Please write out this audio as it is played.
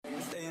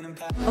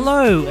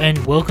Hello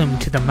and welcome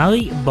to the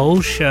Murray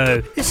Bowles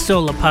Show. This is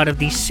all a part of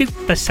the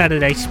Super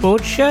Saturday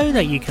Sports Show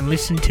that you can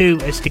listen to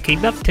as to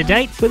keep up to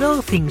date with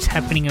all things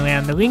happening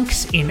around the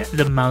links in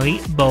the Murray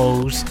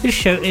Bowls. This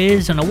show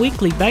airs on a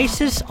weekly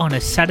basis on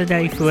a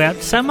Saturday throughout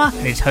summer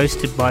and is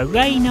hosted by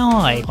Ray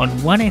Nye on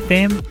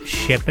 1FM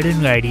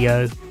Shepparton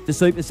Radio. The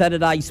Super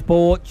Saturday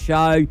Sports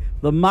Show,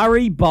 the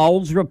Murray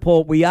Bowls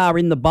Report. We are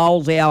in the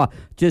Bowls Hour.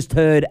 Just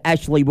heard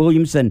Ashley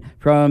Williamson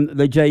from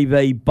the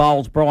GV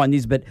Bowls. Brian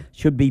Nisbet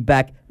should be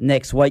back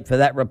next week for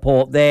that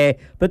report there.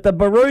 But the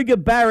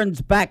Barooga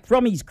Baron's back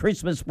from his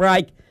Christmas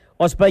break.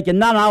 I speak of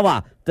none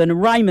other than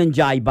Raymond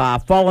J.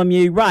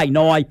 Bartholomew. Ray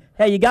Nye,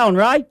 how you going,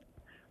 Ray?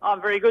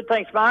 I'm very good,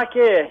 thanks, Mark.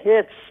 Yeah,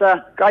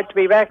 it's great to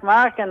be back,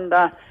 Mark, and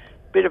a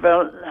bit of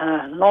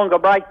a longer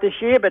break this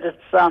year, but it's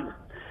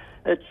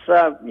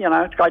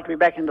great to be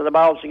back into the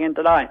bowls again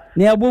today.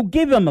 Now, we'll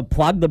give them a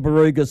plug, the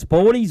Barooga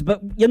Sporties,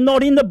 but you're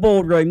not in the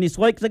boardroom this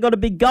week because they've got a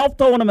big golf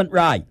tournament,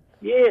 Ray.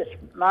 Yes,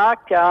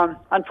 Mark.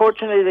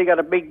 Unfortunately, they've got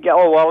a big...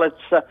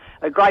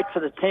 it's great for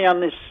the town.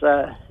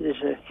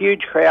 There's a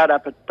huge crowd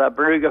up at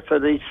Barooga for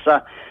this...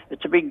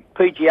 it's a big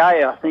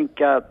PGA, I think,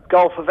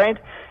 golf event,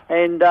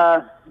 and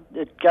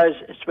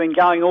it's been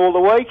going all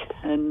the week,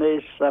 and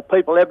there's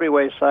people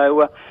everywhere,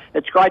 so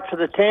it's great for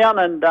the town,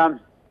 and...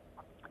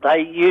 they're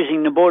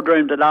using the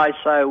boardroom today,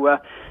 so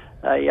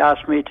they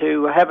asked me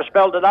to have a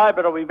spell today,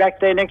 but I'll be back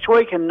there next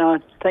week,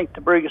 and thank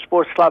the Barooga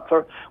Sports Club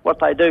for what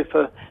they do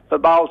for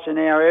bowls in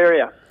our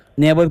area.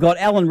 Now, we've got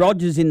Alan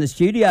Rogers in the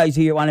studios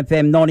here at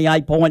 1FM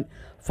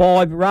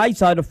 98.5. Ray,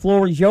 so the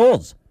floor is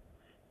yours.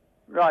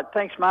 Right,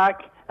 thanks,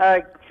 Mark.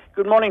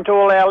 Good morning to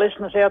all our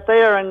listeners out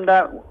there, and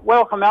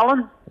welcome,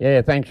 Alan.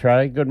 Yeah, thanks,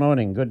 Ray. Good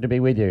morning. Good to be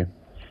with you.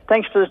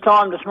 Thanks for the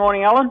time this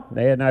morning, Alan.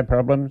 Yeah, no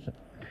problems.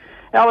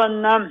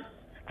 Alan,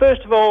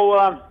 first of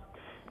all,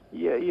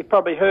 you've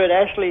probably heard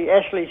Ashley.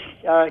 Ashley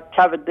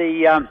covered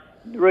the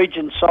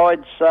region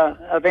sides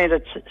event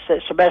at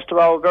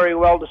Sebastopol very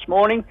well this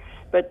morning.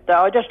 But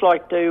I'd just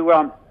like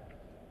to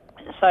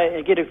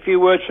get a few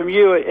words from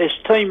you. As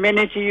team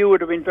manager, you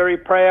would have been very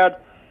proud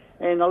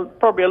and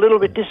probably a little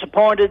bit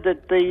disappointed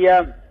that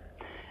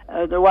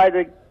the way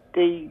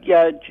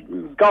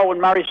the Goulburn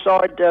Murray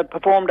side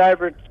performed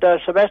over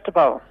at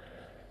Sebastopol.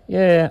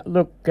 Yeah,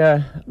 look,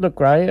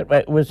 Ray,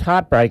 it was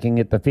heartbreaking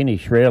at the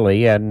finish,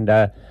 really, and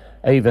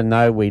even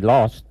though we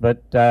lost,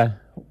 but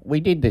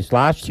we did this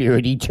last year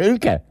at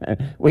Echuca.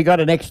 We got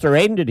an extra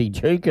end at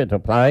Echuca to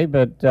play,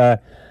 but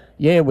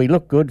we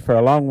looked good for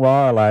a long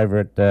while over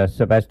at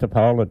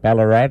Sebastopol at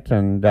Ballarat,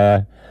 and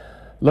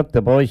look,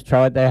 the boys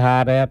tried their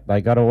heart out. They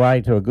got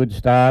away to a good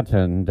start,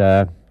 and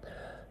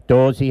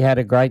Dawsey had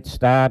a great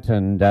start,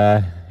 and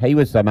he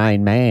was the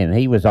main man.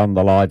 He was on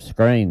the live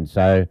screen,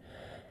 so...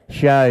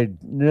 showed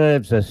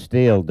nerves of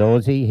steel,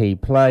 Dawsey. He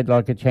played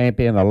like a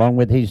champion along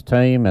with his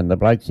team and the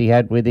blokes he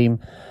had with him.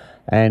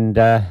 And,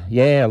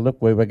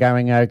 we were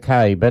going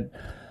okay. But,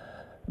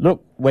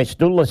 look, we're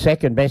still the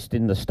second best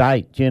in the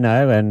state,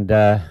 and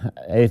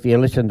if you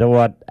listen to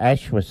what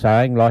Ash was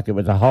saying, like it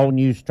was a whole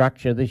new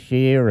structure this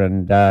year,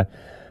 and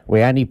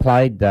we only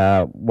played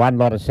one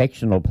lot of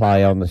sectional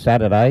play on the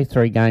Saturday,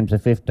 3 games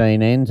of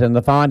 15 ends, and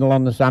the final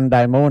on the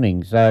Sunday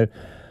morning. So...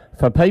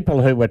 for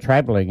people who were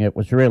travelling, it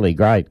was really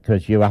great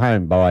because you were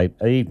home by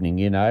evening,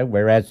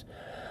 whereas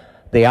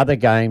the other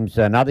games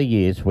and other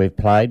years we've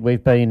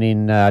been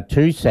in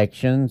 2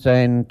 sections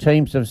and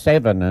teams of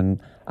 7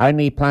 and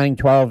only playing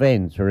 12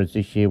 ends, whereas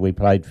this year we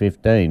played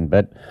 15.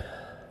 But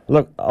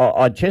look,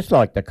 I'd just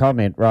like to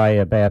comment, Ray,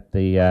 about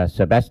the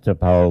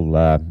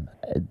Sebastopol,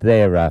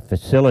 their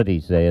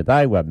facilities there.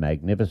 They were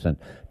magnificent.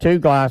 2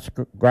 grass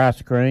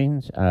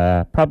screens,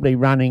 probably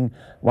running.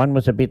 One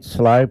was a bit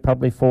slow,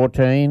 probably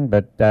 14,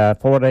 but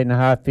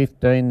 14.5,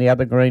 15, the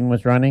other green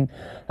was running.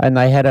 And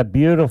they had a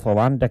beautiful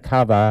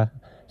undercover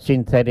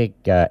synthetic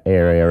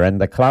area, and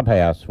the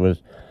clubhouse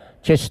was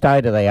just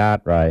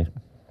state-of-the-art, Ray.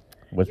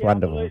 It was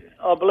wonderful.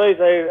 I believe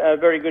they are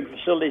very good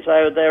facilities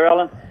over there,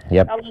 Alan.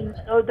 Yep. Alan,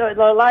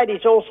 the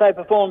ladies also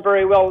performed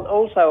very well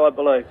also, I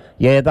believe.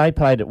 Yeah, they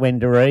played at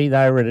Wendouree.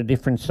 They were at a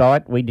different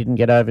site. We didn't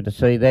get over to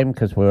see them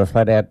because we were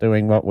flat out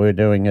doing what we were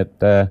doing at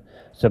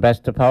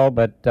Sebastopol,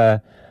 but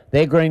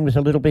their green was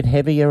a little bit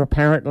heavier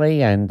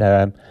apparently, and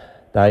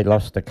they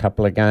lost a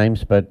couple of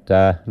games. But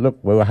look,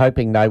 we were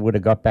hoping they would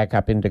have got back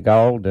up into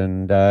gold,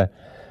 and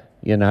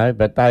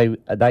but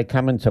they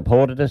come and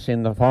supported us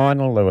in the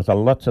final. There was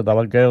lots of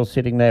the girls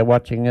sitting there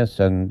watching us,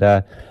 and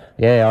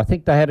I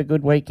think they had a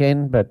good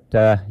weekend. But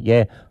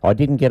I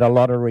didn't get a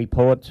lot of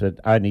reports,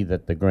 only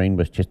that the green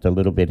was just a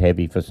little bit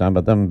heavy for some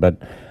of them. But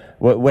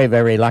we're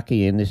very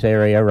lucky in this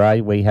area,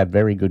 Ray. We have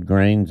very good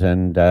greens,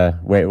 and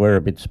we're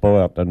a bit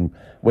spoilt. And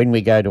when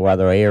we go to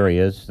other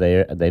areas,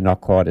 they're not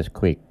quite as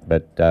quick.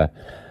 But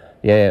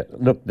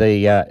look,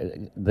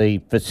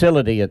 the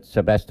facility at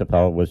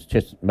Sebastopol was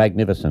just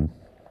magnificent.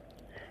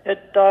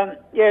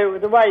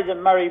 The way the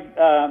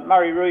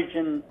Murray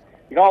region,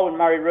 the Goulburn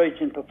Murray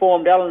region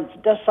performed, Alan,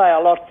 does say a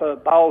lot for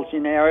bowls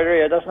in our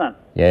area, doesn't it?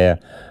 Yeah.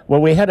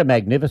 Well, we had a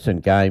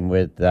magnificent game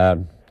with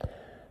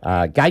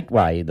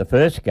Gateway, the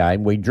first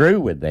game, we drew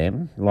with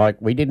them. Like,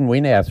 we didn't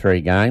win our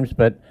 3 games,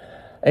 but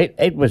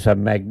it was a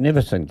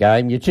magnificent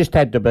game. You just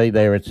had to be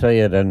there and see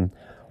it. And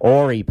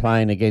Ori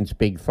playing against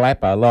Big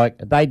Flapper, like,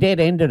 they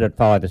dead-ended it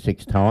 5 or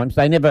 6 times.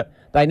 They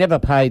never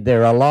paid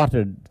their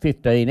allotted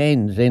 15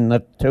 ends in the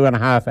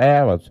 2.5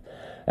 hours.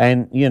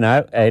 And, you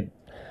know,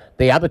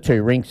 the other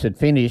 2 rinks had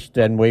finished,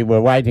 and we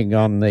were waiting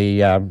on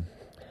the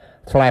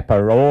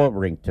Flapper or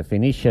rink to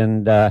finish.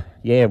 And,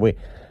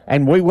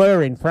 we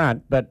were in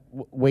front, but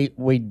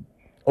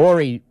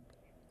Ori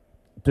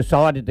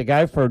decided to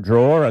go for a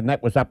draw, and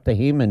that was up to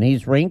him and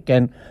his rink,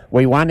 and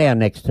we won our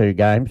next 2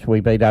 games. We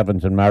beat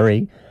Ovens and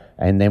Murray,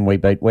 and then we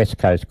beat West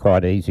Coast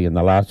quite easy in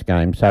the last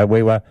game. So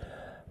we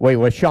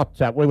were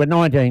shots up. We were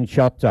 19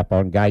 shots up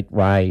on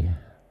Gateway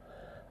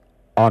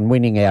on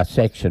winning our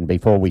section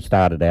before we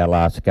started our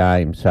last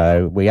game.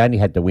 So we only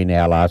had to win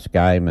our last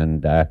game,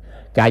 and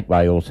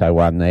Gateway also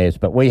won theirs,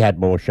 but we had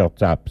more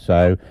shots up.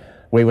 So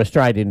we were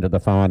straight into the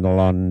final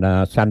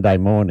on Sunday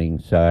morning.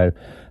 So,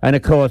 and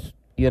of course,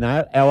 you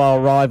know, our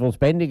old rivals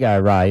Bendigo,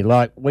 Ray,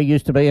 like, we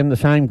used to be in the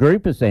same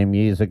group as them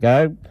years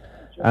ago.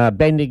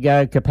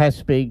 Bendigo,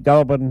 Capaspy,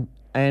 Goulburn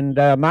and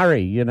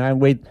Murray, you know,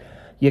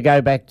 you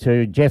go back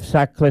to Jeff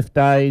Sutcliffe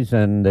days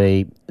and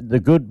the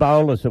good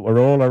bowlers that were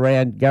all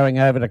around going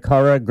over to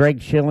Cora,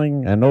 Greg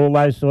Schilling and all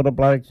those sort of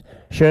blokes,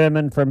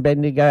 Sherman from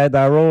Bendigo,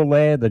 they were all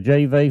there, the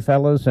GV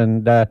fellas,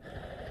 and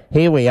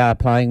here we are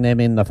playing them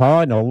in the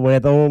final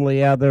with all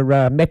the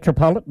other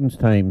Metropolitans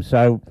teams.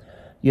 So,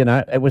 you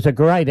know, it was a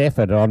great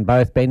effort on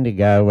both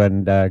Bendigo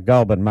and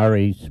Goulburn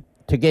Murray's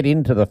to get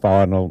into the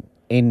final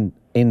in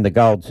the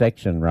gold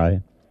section,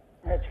 Ray.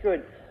 That's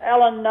good.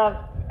 Alan,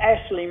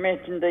 Ashley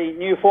mentioned the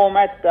new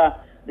format,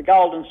 the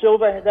gold and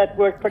silver. That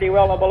worked pretty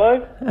well, I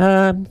believe.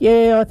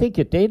 Yeah, I think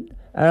it did.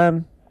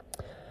 I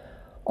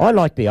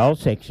like the old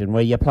section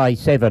where you play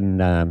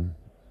 7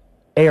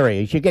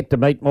 areas. You get to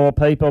meet more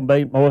people,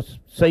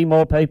 see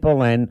more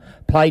people and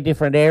play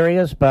different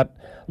areas, but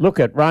look,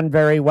 it run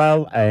very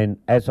well. And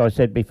as I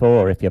said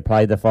before, if you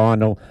play the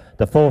final,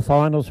 the 4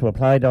 finals were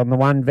played on the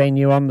one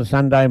venue on the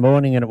Sunday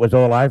morning, and it was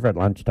all over at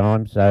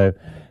lunchtime. So,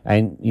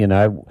 and you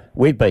know,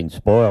 we've been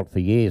spoilt for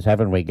years,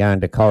 haven't we,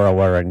 going to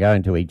Corowa and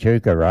going to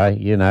Echuca, Ray,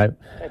 you know.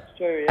 That's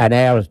true, yeah. An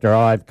hour's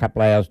drive,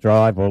 couple hours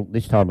drive. Well,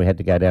 this time we had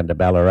to go down to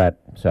Ballarat.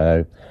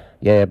 So,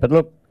 yeah, but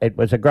look, it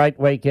was a great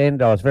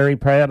weekend. I was very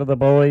proud of the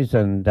boys,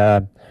 and,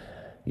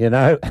 you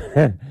know,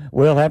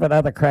 we'll have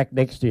another crack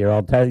next year,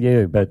 I'll tell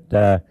you. But,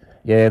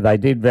 yeah, they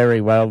did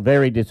very well.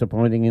 Very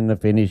disappointing in the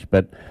finish,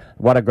 but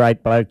what a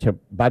great bunch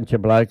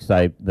of blokes.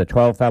 The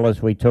 12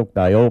 fellas we took,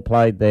 they all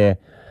played there.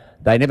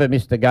 They never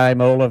missed a game,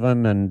 all of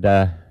them, and,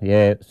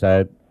 yeah,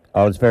 so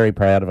I was very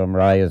proud of them,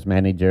 Ray, as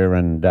manager,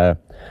 and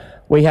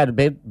we had a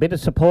bit of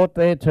support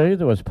there too.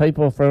 There was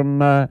people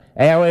from our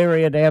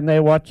area down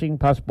there watching,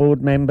 plus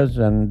board members,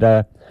 and,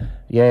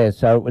 yeah,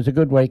 so it was a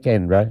good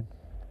weekend, Ray.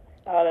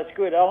 Oh, that's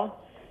good, Alan.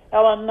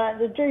 Alan,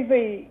 the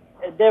GB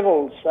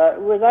Devils,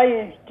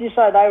 did you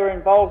say they were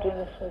involved in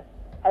this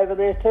over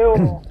there too?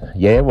 Or?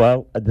 Yeah,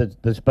 well,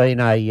 there's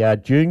been a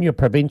junior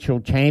provincial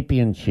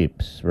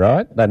championships,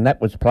 right? And that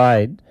was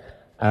played,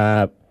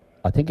 I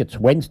think it's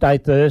Wednesday,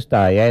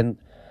 Thursday, and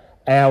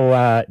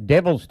our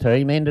Devils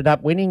team ended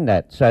up winning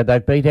that. So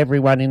they've beat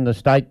everyone in the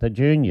state, the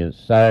juniors.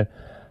 So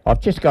I've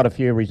just got a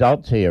few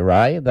results here,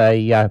 Ray.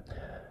 The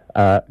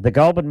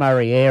Goulburn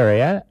Murray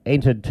area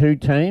entered 2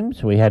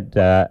 teams. We had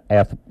our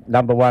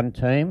number 1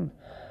 team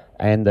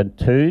and the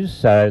 2s,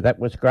 so that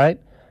was great.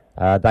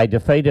 They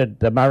defeated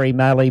the Murray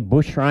Mallee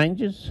Bush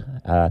Rangers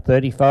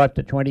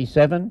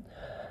 35-27.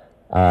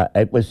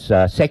 It was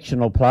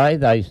sectional play.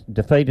 They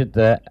defeated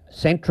the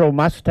Central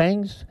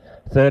Mustangs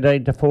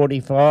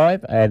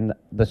 13-45, and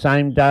the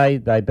same day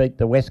they beat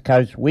the West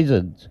Coast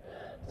Wizards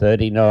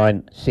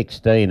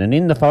 39-16. And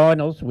in the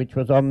finals, which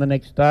was on the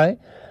next day,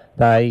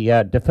 they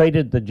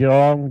defeated the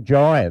Geelong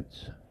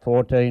Giants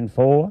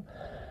 14-4.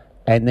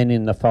 And then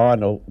in the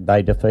final,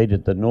 they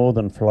defeated the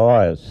Northern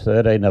Flyers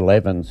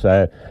 13-11.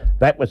 So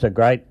that was a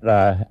great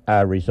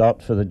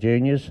result for the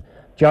juniors.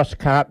 Josh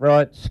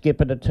Cartwright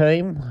skippered a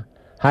team.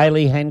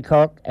 Haley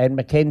Hancock and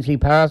Mackenzie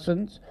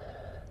Parsons.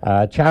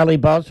 Charlie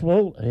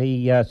Boswell,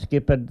 he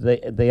skippered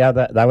the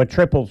other. They were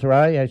triples,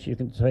 Ray, as you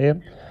can see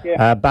them.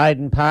 Yeah.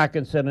 Baden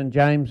Parkinson and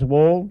James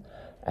Wall.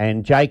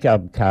 And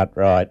Jacob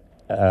Cartwright,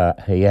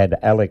 he had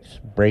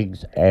Alex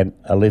Briggs and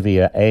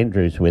Olivia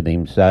Andrews with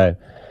him. So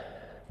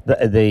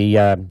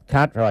the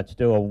Cartwrights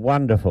do a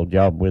wonderful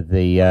job with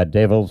the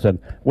Devils, and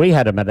we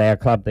had them at our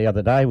club the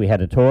other day. We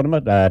had a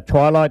tournament, a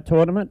Twilight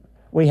tournament.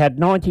 We had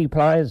 90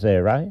 players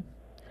there, Ray.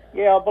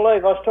 Yeah, I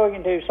believe I was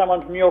talking to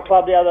someone from your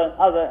club the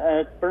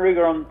other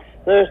Baruga on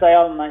Thursday,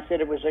 and they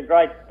said it was a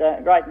great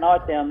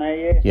night down there.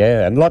 Yeah.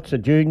 Yeah, and lots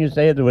of juniors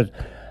there.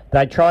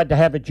 They tried to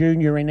have a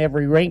junior in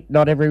every rink.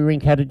 Not every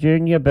rink had a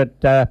junior, but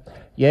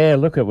yeah,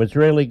 look, it was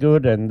really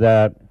good, and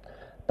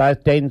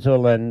both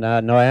Denzel and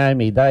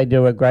Naomi, they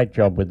do a great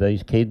job with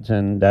these kids,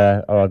 and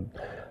I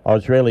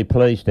was really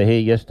pleased to hear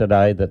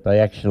yesterday that they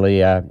actually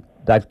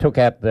they've took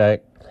out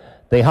the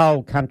the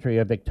whole country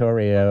of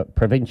Victoria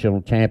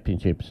provincial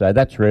championship. So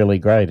that's really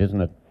great,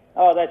 isn't it?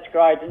 Oh, that's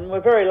great, and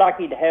we're very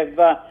lucky to have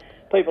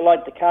people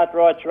like the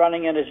Cartwrights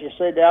running it, as you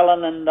said,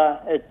 Alan, and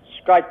it's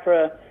great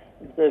for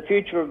the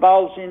future of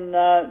bowls in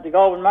the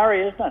Goulburn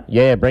Murray, isn't it?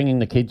 Yeah, bringing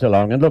the kids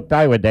along. And look,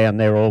 they were down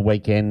there all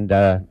weekend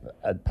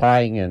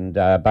playing, and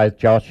both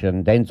Josh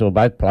and Denzel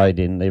both played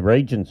in the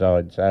region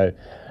side, so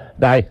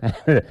they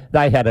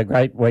they had a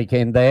great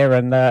weekend there,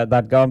 and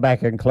they've gone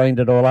back and cleaned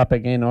it all up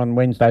again on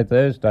Wednesday,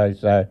 Thursday,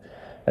 so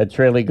it's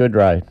really good,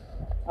 Ray.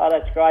 Oh,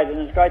 that's great, and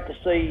it's great to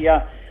see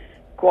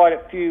quite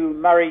a few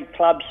Murray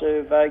clubs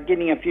of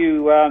getting a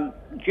few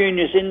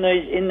juniors in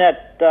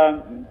that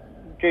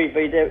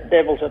GV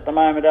Devils at the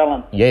moment,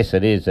 Alan. Yes,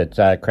 it is. It's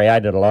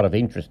created a lot of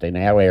interest in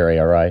our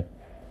area, Ray.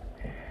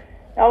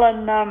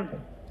 Alan,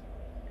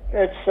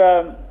 it's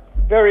a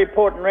very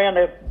important round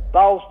of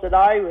bowls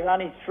today, with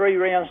only 3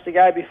 rounds to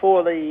go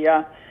before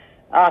the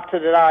after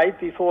today,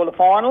 before the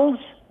finals.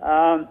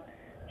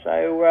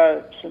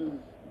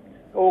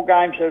 All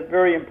games are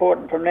very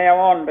important from now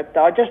on, but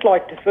I'd just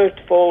like to first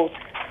of all,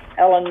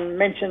 Alan,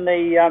 mention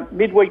the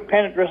midweek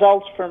pennant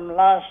results from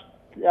last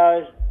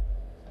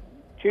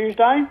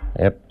Tuesday.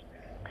 Yep.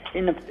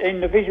 In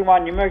Division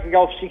 1, Numurkah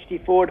Golf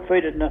 64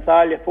 defeated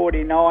Nathalia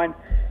 49.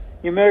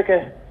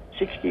 Numurkah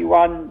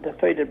 61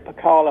 defeated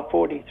Pacala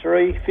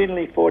 43.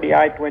 Finley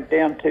 48 went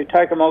down to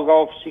Tokamo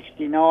Golf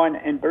 69,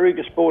 and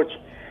Baruga Sports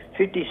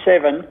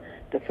 57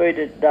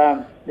 defeated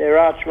their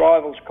arch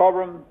rivals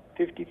Cobram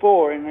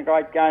 54 in a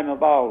great game of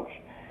bowls.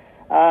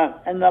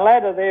 And the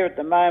ladder there at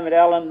the moment,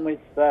 Alan, with,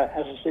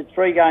 as I said,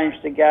 3 games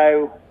to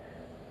go.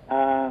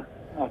 I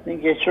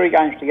think, yes, 3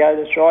 games to go,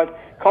 that's right.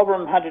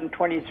 Cobram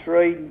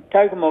 123,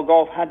 Tokamo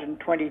Golf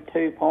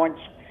 122 points,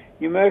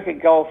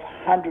 Numurkah Golf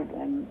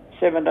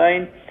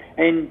 117,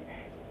 and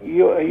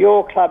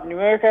your club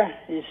Numurkah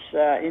is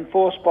in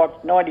 4 spots,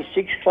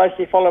 96,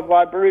 closely followed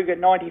by Baruga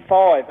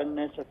 95, and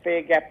there's a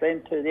fair gap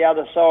then to the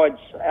other sides,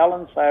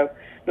 Alan, so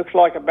looks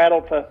like a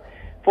battle for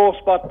 4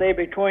 spot there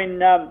between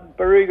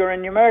Baruga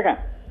and Numurkah.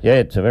 Yeah,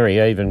 it's a very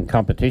even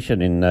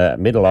competition in the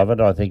middle of it.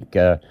 I think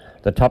the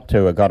top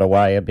 2 have got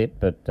away a bit,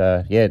 but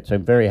yeah, it's a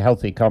very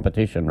healthy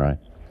competition, Ray.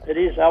 It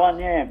is, Alan,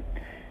 yeah.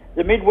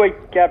 The midweek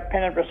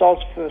pennant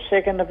results for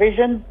 2nd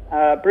Division.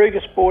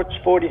 Baruga Sports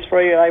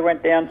 43, they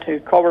went down to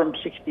Cobram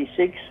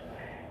 66.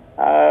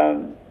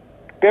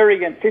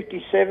 Berrigan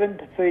 57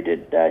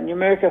 defeated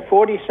Numurkah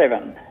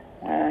 47.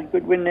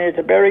 Good win there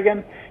to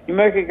Berrigan.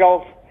 Numurkah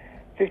Golf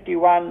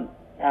 51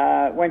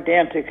 went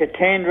down to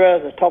Katandra,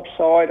 the top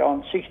side,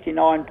 on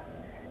 69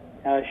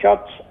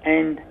 shots,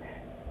 and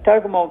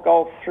Tokamo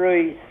Golf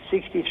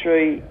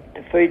 63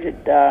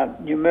 defeated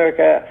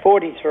Numurkah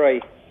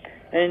 43.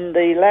 And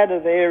the ladder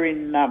there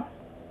in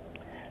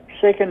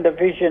 2nd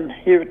Division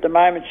here at the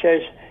moment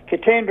shows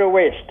Katandra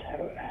West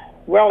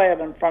well out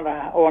in front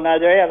of,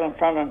 they're out in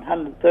front of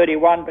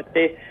 131, but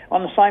they're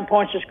on the same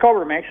points as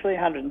Cobram, actually,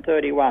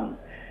 131.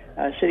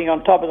 Sitting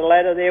on top of the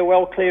ladder, they're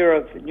well clear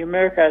of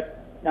Numurkah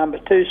number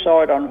 2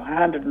 side on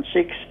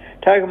 106,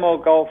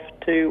 Tokamo Golf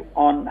 2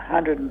 on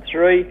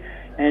 103,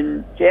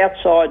 and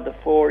outside the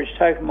 4 is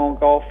Tokamo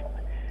Golf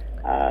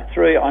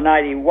 3 on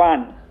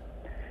 81.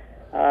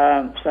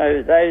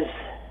 So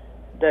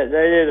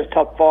they're the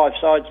top 5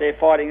 sides there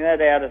fighting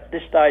that out at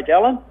this stage,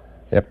 Alan.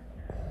 Yep.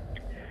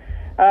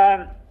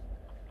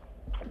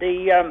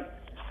 The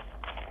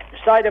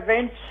state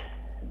events,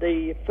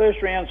 the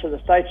first rounds of the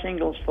state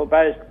singles for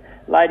both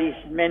ladies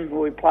and men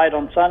will be played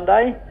on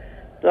Sunday.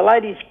 The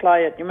ladies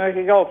play at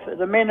Numurkah Golf.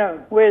 The men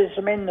where's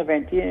the men's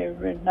event?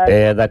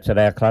 Yeah, that's at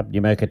our club,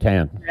 Numurkah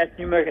Town. At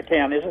Numurkah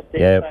Town, is it?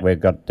 Yeah, we've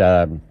got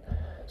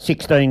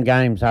 16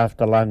 games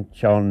after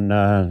lunch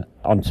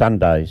on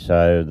Sunday,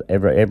 so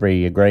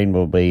every green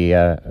will be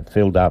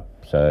filled up.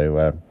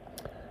 So,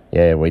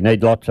 yeah, we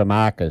need lots of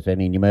markers.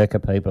 Any Numurkah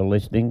people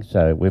listening,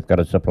 so we've got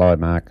to supply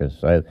markers.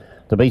 So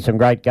there'll be some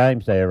great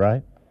games there,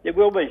 Ray. There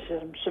will be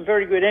some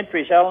very good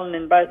entries, Alan,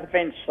 in both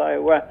events.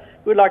 So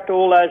good luck to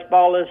all those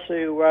bowlers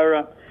who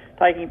are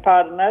taking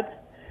part in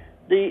that.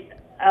 The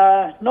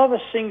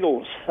novice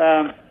singles,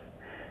 the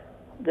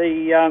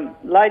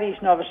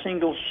ladies' novice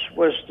singles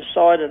was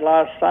decided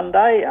last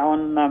Sunday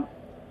on,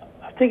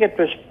 I think it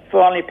was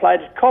finally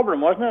played at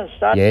Cobram, wasn't it? It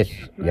started. Yes.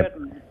 Yep.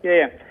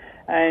 Yeah,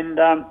 and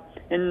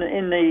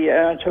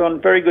it's on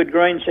very good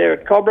greens there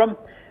at Cobram.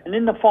 And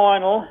in the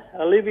final,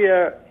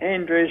 Olivia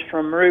Andrews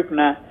from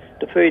Rupner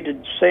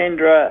defeated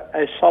Sandra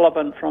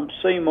O'Sullivan from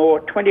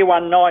Seymour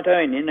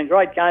 21-19 in a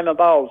great game of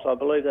bowls. I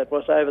believe that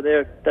was over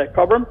there at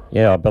Cobram.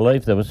 Yeah, I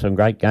believe there were some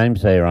great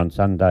games there on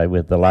Sunday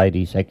with the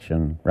ladies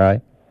section,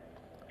 Ray.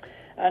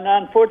 And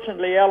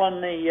unfortunately,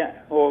 Alan,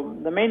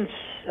 the men's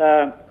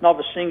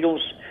novice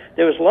singles,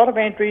 there was a lot of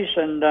entries,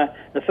 and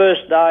the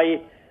first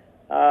day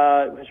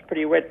it was a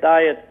pretty wet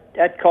day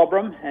at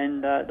Cobram,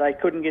 and they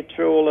couldn't get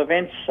through all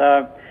events.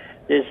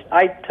 There's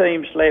 8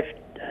 teams left,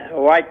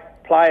 or 8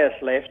 players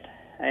left,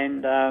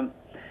 and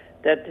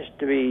that is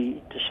to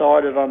be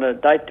decided on a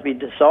date to be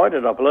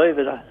decided, I believe.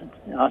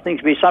 I think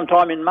it'll be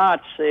sometime in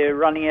March. They're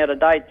running out of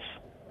dates.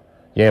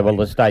 Yeah, well,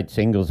 the state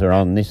singles are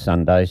on this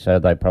Sunday, so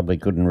they probably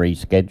couldn't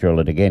reschedule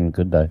it again,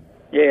 could they?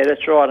 Yeah,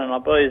 that's right, and I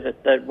believe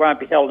that won't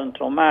be held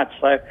until March.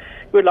 So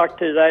good luck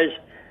to those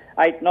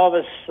 8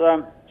 novice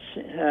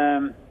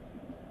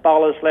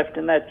bowlers left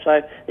in that.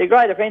 So they're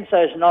great events,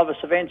 those novice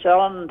events,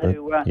 Alan.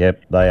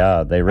 Yep, they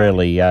are. They're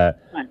really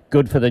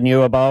good for the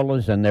newer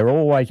bowlers, and they're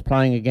always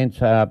playing against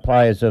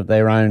players of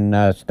their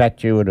own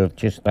stature that have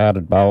just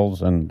started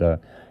bowls, and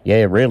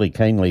really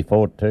keenly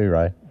fought too,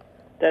 Ray.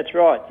 That's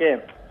right, yeah.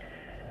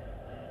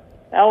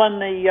 Alan,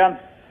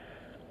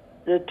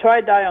 the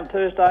trade day on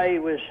Thursday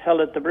was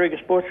held at the Barooga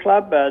Sports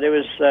Club. There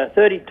was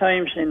 30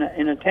 teams in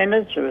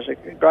attendance. It was a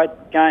great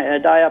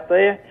day up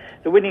there.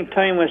 The winning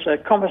team was a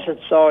composite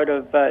side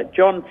of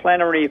John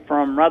Flannery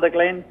from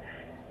Rutherglen.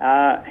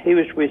 He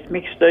was with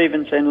Mick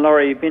Stevens and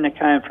Laurie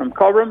Vinicombe from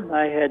Cobram.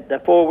 They had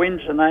 4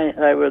 wins, and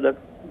they were the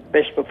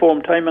best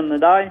performed team on the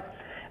day.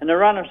 And the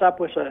runners-up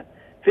was a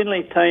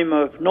Finley team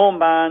of Norm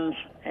Barnes,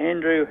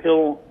 Andrew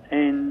Hill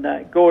and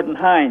Gordon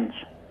Haynes.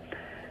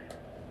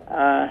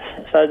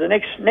 So the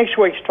next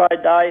week's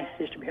trade day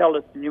is to be held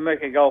at the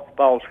Numurkah Golf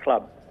Bowls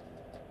Club.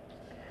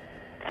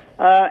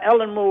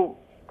 Alan, will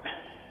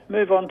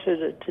move on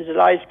to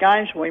today's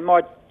games. We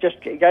might just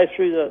go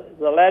through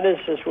the ladders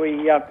as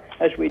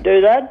we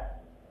do that.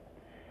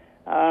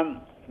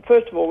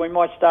 First of all, we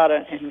might start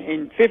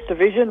in 5th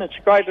Division. It's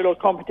a great little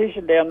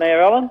competition down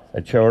there, Alan.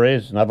 It sure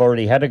is, and I've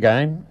already had a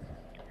game.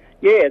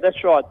 Yeah,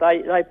 that's right.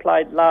 They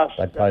played last.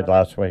 They played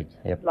last week.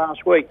 Yep.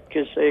 Last week,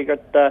 because they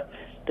got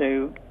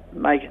to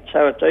make it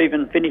so it's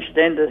even finish at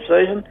the end of the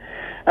season.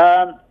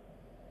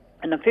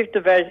 And the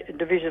 5th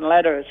Division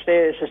ladder as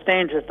it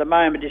stands at the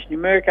moment is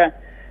Numurkah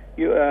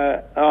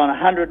on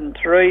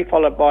 103,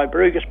 followed by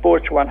Barooga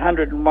Sports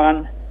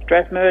 101,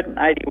 Strathmerton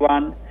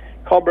 81,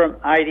 Cobram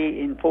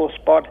 80 in 4th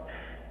spot.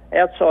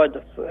 Outside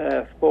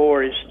the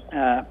 4 is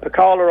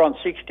Pecola on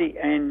 60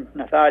 and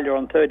Nathalia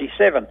on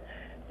 37.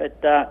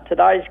 But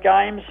today's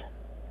games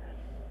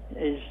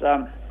is,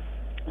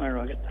 where do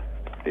I get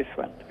the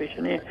 5th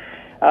division here?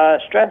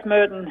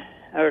 Strathmerton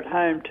are at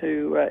home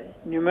to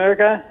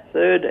Numurkah,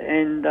 3rd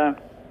and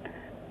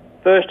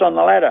 1st on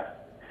the ladder.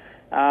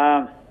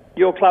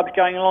 Your club's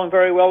going along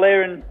very well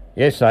there.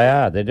 Yes, they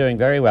are. They're doing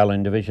very well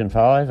in Division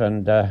 5,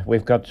 and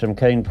we've got some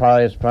keen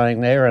players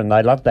playing there, and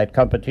they love that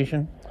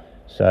competition.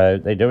 So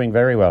they're doing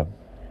very well.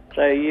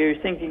 So you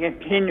think you can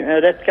continue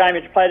that game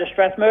is played at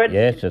Strathmerton?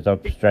 Yes, it's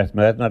up to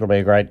Strathmerton. That'll be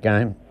a great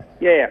game.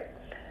 Yeah.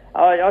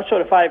 I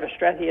sort of favour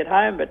Strathie at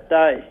home, but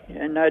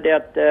no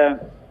doubt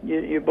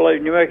you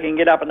believe Numurkah can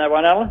get up in that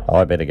one, Alan?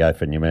 I better go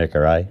for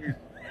Numurkah,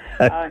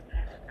 eh?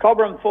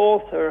 Cobram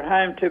 4th are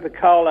home to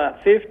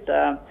Pecola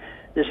 5th.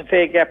 There's a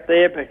fair gap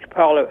there, but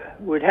Pecola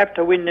would have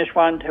to win this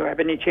one to have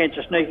any chance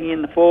of sneaking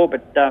in the 4.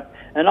 But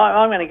and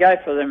I'm going to go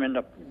for them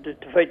to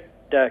defeat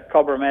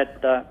Cobram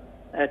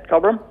at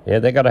Cobram. Yeah,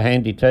 they've got a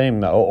handy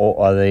team,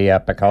 or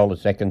the Pecola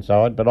second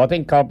side, but I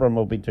think Cobram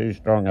will be too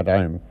strong at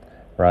home,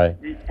 Ray.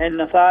 And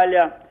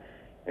Nathalia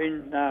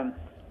in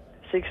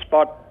 6th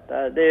spot,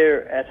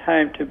 they're at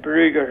home to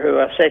Barooga, who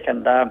are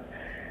second.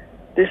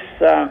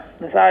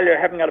 Nathalia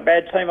haven't got a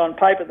bad team on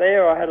paper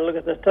there. I had a look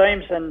at the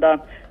teams,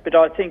 but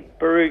I think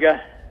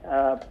Barooga...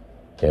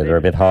 they're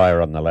a bit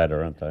higher on the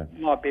ladder, aren't they?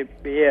 Might be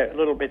a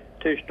little bit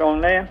too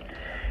strong there.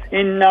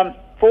 In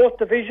 4th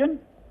Division,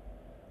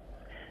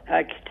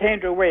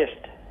 Katandra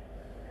West,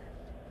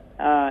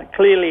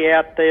 clearly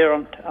out there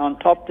on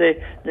top there.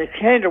 The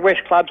Katandra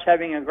West club's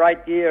having a great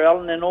year,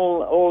 Alan, in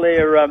all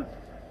their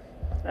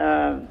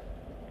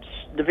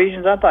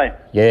divisions, aren't they?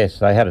 Yes,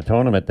 they had a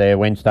tournament there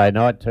Wednesday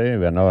night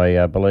too, and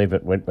I believe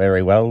it went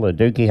very well. The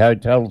Dookie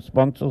Hotel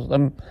sponsors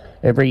them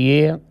every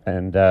year,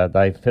 and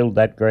they filled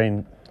that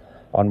green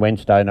on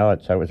Wednesday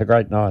night, so it was a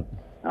great night.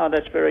 Oh,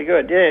 that's very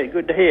good. Yeah,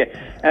 good to hear.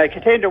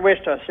 Katandra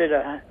West, I said,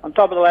 on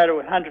top of the ladder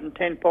with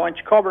 110 points.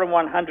 Cobram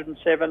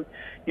 107.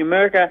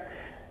 Numurkah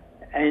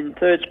in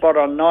 3rd spot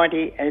on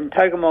 90. And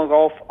Tocumwal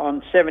Golf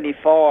on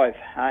 75.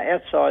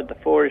 Outside the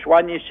 4 is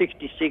Wanya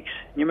 66.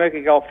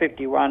 Numurkah Golf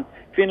 51.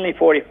 Finley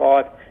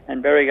 45.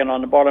 And Berrigan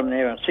on the bottom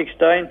there on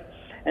 16.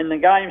 And the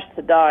games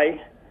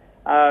today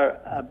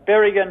are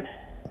Berrigan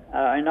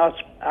in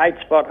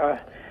 8th spot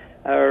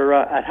are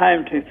at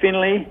home to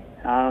Finley.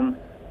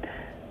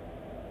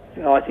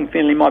 I think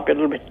Finley might be a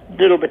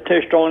little bit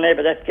too strong there,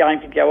 but that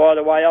game could go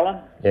either way, Alan.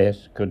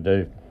 Yes, could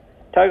do.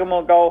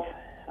 Tocumwal Golf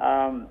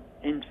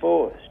in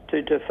 4th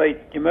to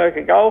defeat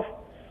Numurkah Golf.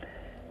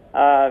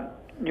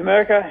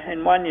 Numurkah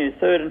in 1, you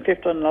 3rd and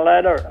 5th on the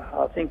ladder.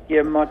 I think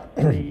you might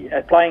be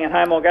playing at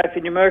home. I'll go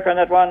for Numurkah on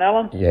that one,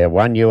 Alan. Yeah,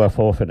 1 you are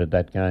forfeited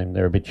that game.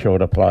 They're a bit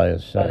shorter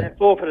players. So they've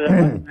forfeited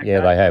that one.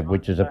 Yeah, they have,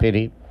 which is a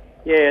pity.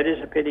 Yeah, it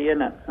is a pity,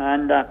 isn't it?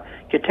 And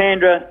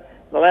Katandra,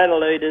 the ladder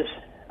leaders,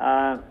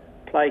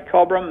 play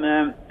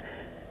Cobram.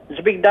 It's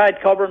a big day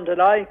at Cobram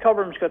today.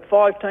 Cobram's got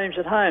 5 teams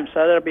at home,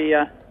 so that'll be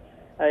a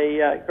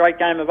great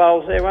game of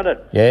bowls there, won't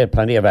it? Yeah,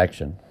 plenty of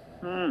action.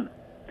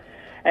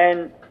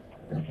 And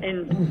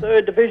in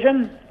 3rd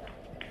Division,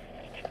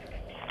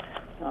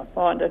 I'll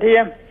find it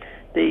here,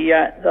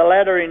 the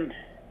ladder in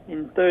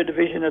in third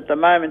division at the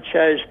moment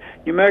shows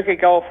Numurkah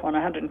Golf on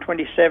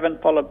 127,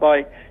 followed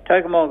by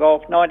Tocumwal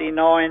Golf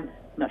 99,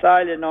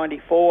 Nathalia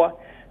 94,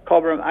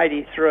 Cobram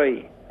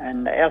 83.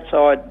 And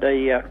outside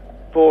the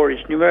four is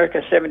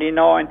Numurkah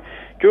 79,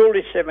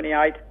 Jewelry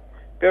 78,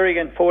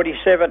 Berrigan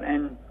 47,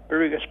 and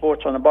Baruga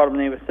Sports on the bottom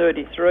there with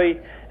 33.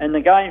 And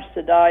the games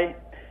today,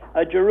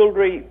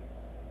 Jerilderie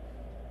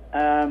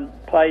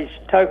plays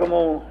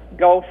Tocumwal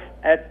Golf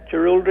at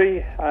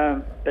Jerilderie,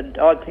 but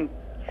I think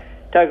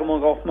Tocumwal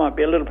Golf might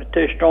be a little bit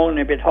too strong and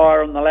a bit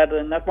higher on the ladder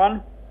than that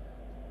one.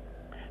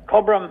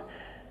 Cobram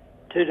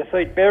to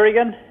defeat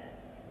Berrigan.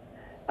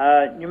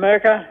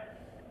 Numurkah,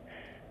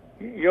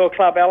 your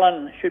club,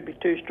 Alan, should be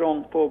too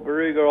strong for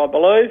Baruga, I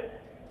believe.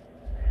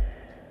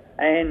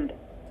 And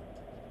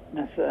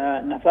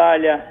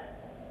Nathalia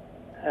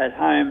at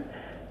home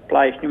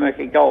plays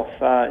Numurkah Golf.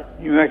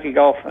 Numurkah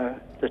Golf,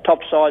 the top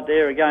side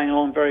there, are going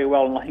along very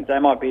well, and I think they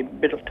might be a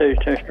bit of too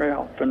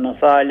strong for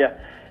Nathalia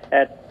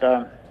at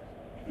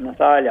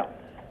Nathalia.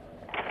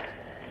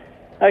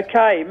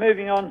 Okay,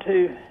 moving on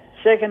to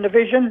second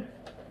division.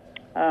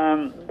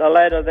 The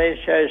ladder there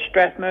shows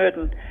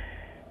Strathmerton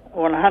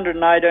on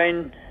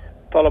 118,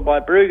 followed by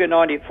Baruga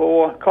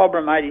 94,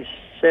 Cobram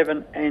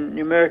 87, and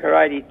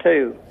Numurkah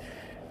 82.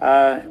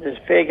 There's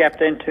a fair gap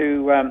then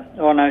to,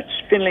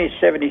 it's Finley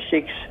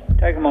 76,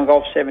 Tocumwal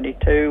Golf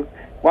 72,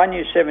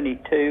 1U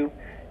 72,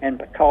 and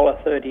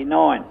Bacola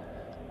 39.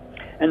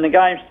 And the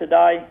games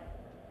today,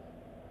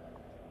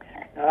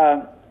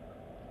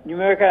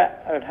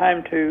 Numurkah at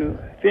home to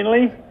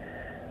Finley.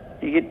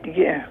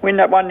 You win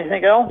that one, you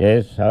think, Al?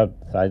 Yes, I'd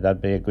say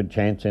that'd be a good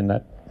chance in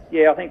that.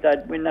 Yeah, I think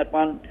they'd win that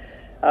one.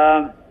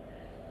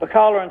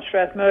 Bacola and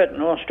Strathmerton.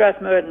 Well,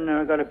 Strathmerton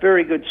have got a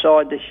very good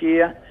side this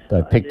year.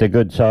 They picked a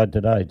good side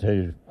today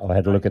too. I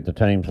had a look at the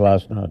teams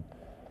last night.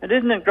 And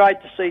isn't it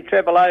great to see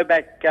Trevor Lowe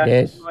back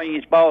Yes. doing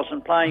his bowls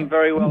and playing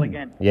very well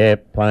again? Yeah,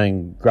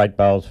 playing great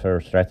bowls for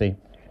Strathy.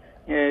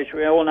 Yes,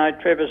 we all know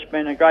Trevor's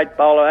been a great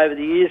bowler over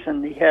the years,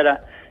 and he had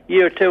a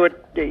year or two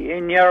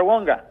in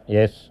Yarrawonga.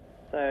 Yes.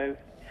 So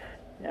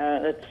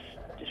that's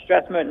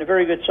Strathmerton, a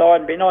very good side.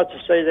 It'd be nice to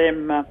see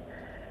them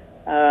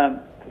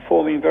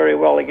performing very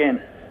well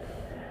again.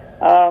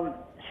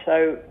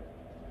 So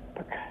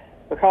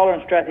Bacola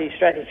and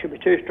Strathy should be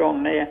too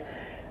strong there.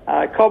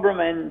 Cobram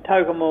and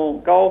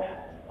Tocumwal Golf,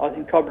 I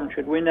think Cobram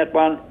should win that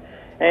one.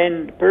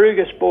 And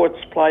Baruga Sports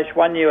plays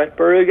 1U at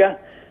Baruga.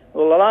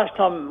 Well, the last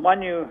time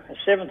 1U,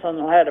 7th on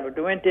the ladder, but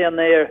we went down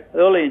there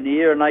early in the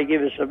year and they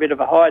give us a bit of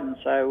a hiding,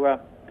 so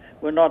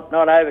we're not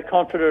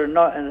overconfident.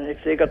 And if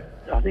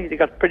I think they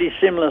got a pretty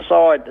similar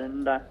side.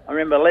 And I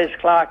remember Les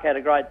Clark had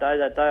a great day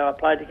that day. I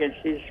played against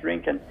his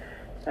rink, and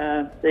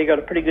they got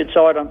a pretty good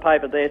side on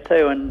paper there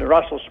too. And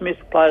Russell Smith,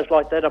 players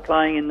like that, are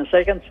playing in the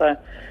second, so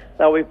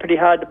they'll be pretty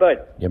hard to beat.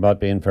 You might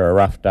be in for a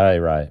rough day,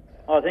 Ray.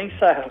 I think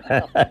so.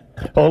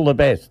 All the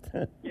best.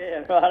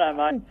 Yeah, righto,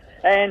 mate.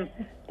 And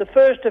the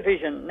first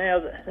division. Now,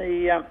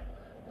 the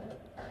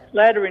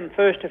ladder in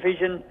first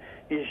division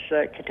is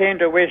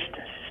Katandra West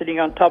sitting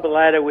on top of the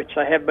ladder, which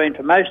they have been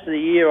for most of the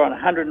year, on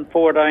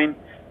 114,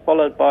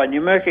 followed by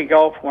Numurkah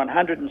Golf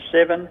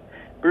 107,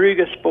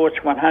 Baruga Sports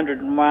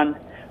 101,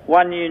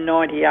 1U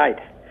 98.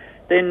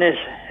 Then there's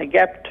a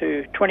gap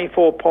to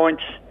 24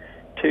 points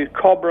to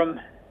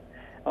Cobram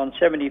on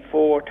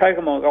 74,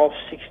 Tocumwal Golf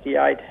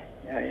 68,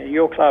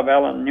 your club,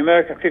 Alan,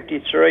 Numurkah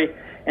 53,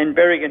 and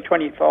Berrigan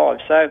 25.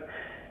 So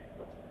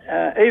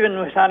even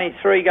with only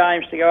 3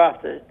 games to go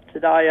after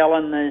today,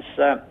 Alan,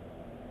 there's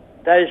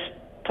those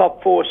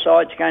top 4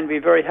 sides are going to be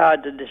very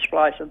hard to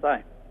displace, aren't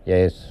they?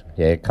 Yes,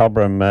 yeah,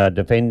 Cobram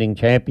defending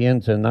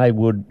champions, and they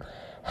would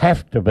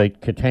have to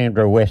beat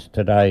Katandra West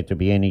today to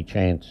be any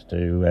chance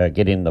to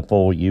get in the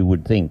 4, you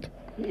would think.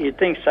 You'd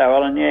think so,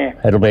 Alan, yeah.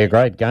 It'll be a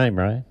great game,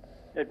 Ray.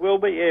 It will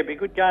be, yeah. It'll be a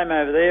good game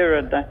over there,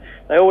 and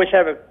they always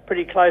have a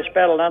pretty close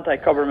battle, don't they,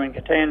 Cobram and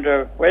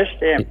Katandra West?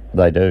 Yeah.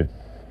 They do.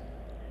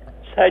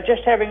 So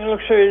just having a look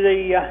through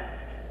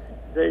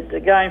the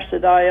games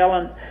today,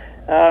 Alan.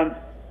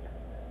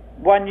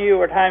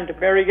 1U at home to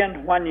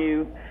Berrigan.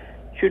 1U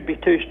should be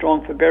too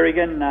strong for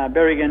Berrigan.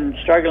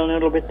 Berrigan struggling a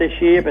little bit this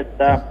year, but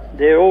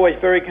they're always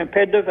very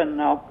competitive, and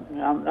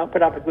they'll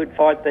put up a good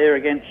fight there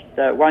against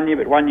 1U,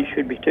 but 1U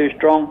should be too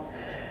strong.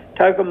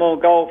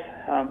 Tocumwal Golf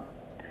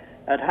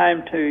at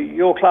home to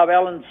your club,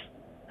 Alan's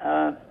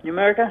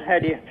Numurkah. How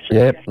do you see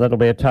Yep, that'll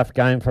be a tough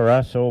game for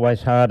us.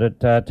 Always hard at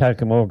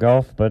Tocumwal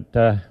Golf, but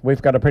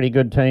we've got a pretty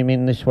good team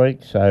in this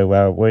week,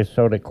 so we're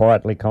sort of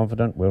quietly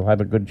confident we'll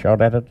have a good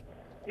shot at it.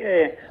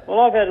 Yeah,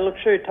 well, I've had a look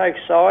through Toke's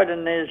side,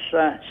 and there's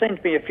seems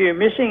to be a few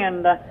missing,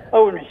 and I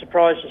wouldn't be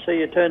surprised to see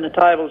you turn the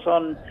tables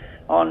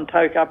on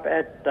Toke up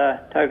at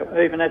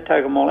even at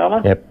Tocumwal,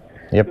 Alan.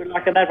 Yep. Good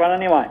luck in that one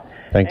anyway.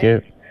 Thank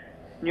you.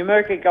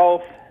 Numurkah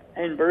Golf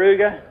and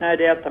Baruga, no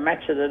doubt the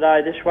match of the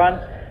day, this one.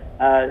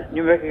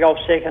 Numurkah Golf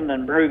second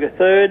and Baruga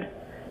third.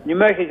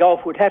 Numurkah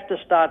Golf would have to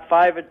start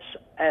favourites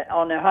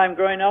on their home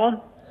green, Alan?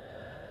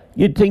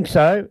 You'd think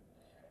so,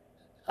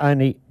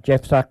 only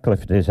Jeff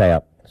Sutcliffe is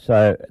out.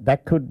 So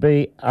that could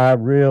be a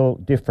real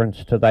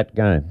difference to that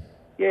game.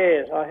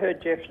 Yes, I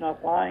heard Jeff's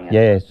not playing.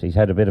 Yes, he's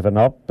had a bit of a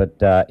knock,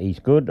 but he's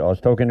good. I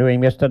was talking to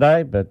him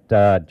yesterday, but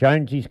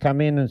Jonesy's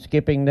come in and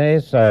skipping there,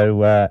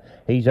 so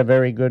he's a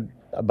very good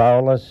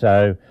bowler,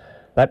 so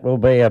that will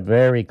be a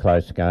very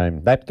close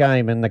game. That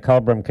game in the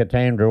Cobram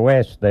Katandra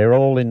West, they're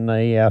all in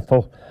the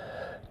full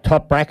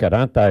top bracket,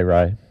 aren't they,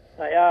 Ray?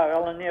 They are,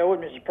 Alan. Yeah, I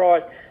wouldn't be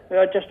surprised. But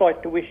I'd just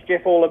like to wish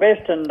Jeff all the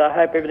best, and I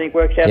hope everything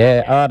works out.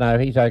 Yeah, oh no,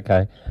 he's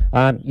okay.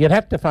 You'd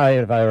have to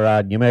favour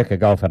Numurkah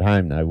Golf at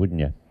home, though, wouldn't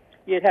you?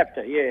 You'd have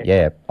to, yeah.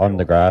 Yeah, on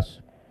the grass.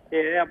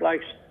 Yeah, our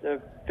blokes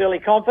are fairly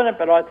confident,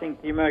 but I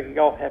think Numurkah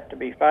Golf have to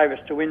be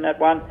favourites to win that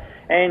one.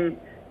 And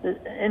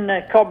in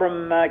the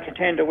Cobram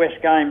Katandra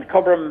West game,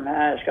 Cobram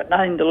has got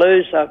nothing to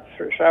lose, so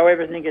throw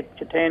everything at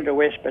Katandra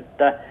West, but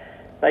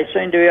they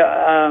seem to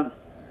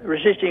be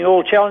resisting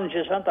all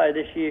challenges, aren't they,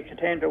 this year,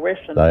 Katandra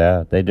West? And They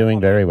are. They're doing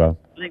very well.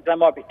 I think they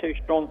might be too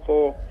strong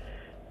for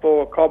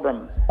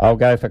Cobram. I'll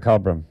go for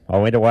Cobram. I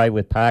went away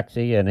with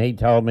Parksy, and he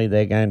told me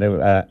they're going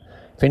to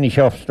finish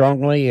off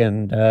strongly,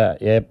 and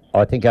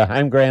I think a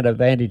home ground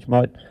advantage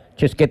might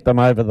just get them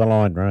over the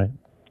line, Ray.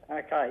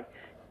 Okay.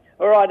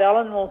 All right,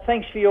 Alan. Well,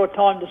 thanks for your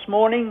time this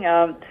morning.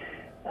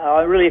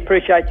 I really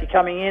appreciate you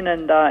coming in,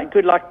 and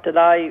good luck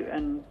today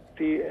and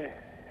to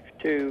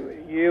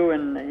you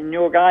and in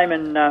your game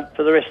and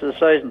for the rest of the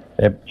season.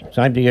 Yep.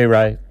 Same to you,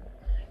 Ray.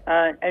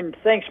 And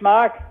thanks,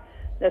 Mark.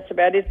 That's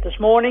about it this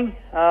morning.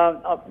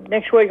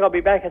 Next week I'll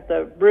be back at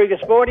the Brugger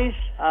Sporties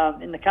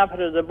in the comfort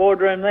of the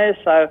boardroom there.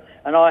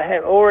 And I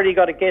have already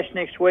got a guest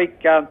next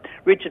week.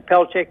 Richard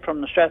Pelchek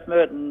from the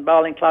Strathmerton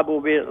Bowling Club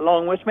will be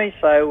along with me.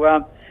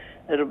 So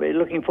it'll be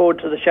looking forward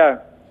to the show.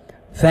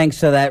 Thanks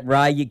for that,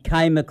 Ray. You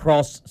came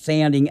across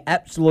sounding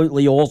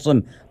absolutely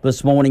awesome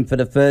this morning for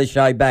the first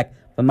show back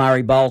for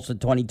Murray Bowls for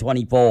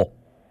 2024.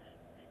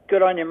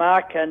 Good on you,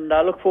 Mark, and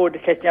I look forward to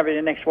catching up with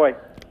you next week.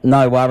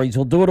 No worries.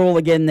 We'll do it all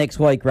again next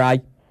week,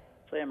 Ray.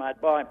 See you, mate.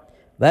 Bye.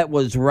 That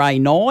was Ray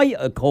Nye,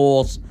 of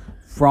course,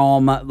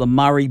 from the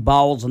Murray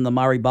Bowls and the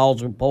Murray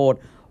Bowls Report.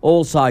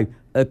 Also,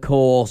 of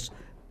course,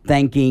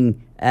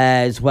 thanking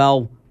as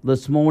well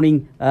this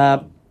morning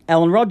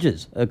Alan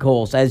Rogers, of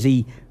course, as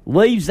he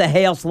leaves the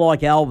house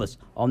like Elvis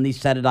on this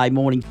Saturday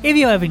morning. If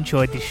you have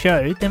enjoyed the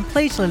show, then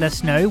please let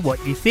us know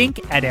what you think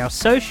at our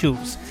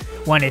socials.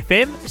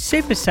 1FM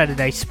Super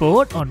Saturday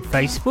Sport on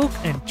Facebook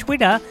and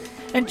Twitter,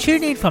 and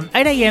tune in from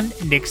 8 a.m.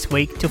 next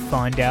week to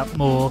find out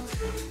more.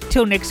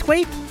 Till next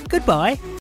week, goodbye.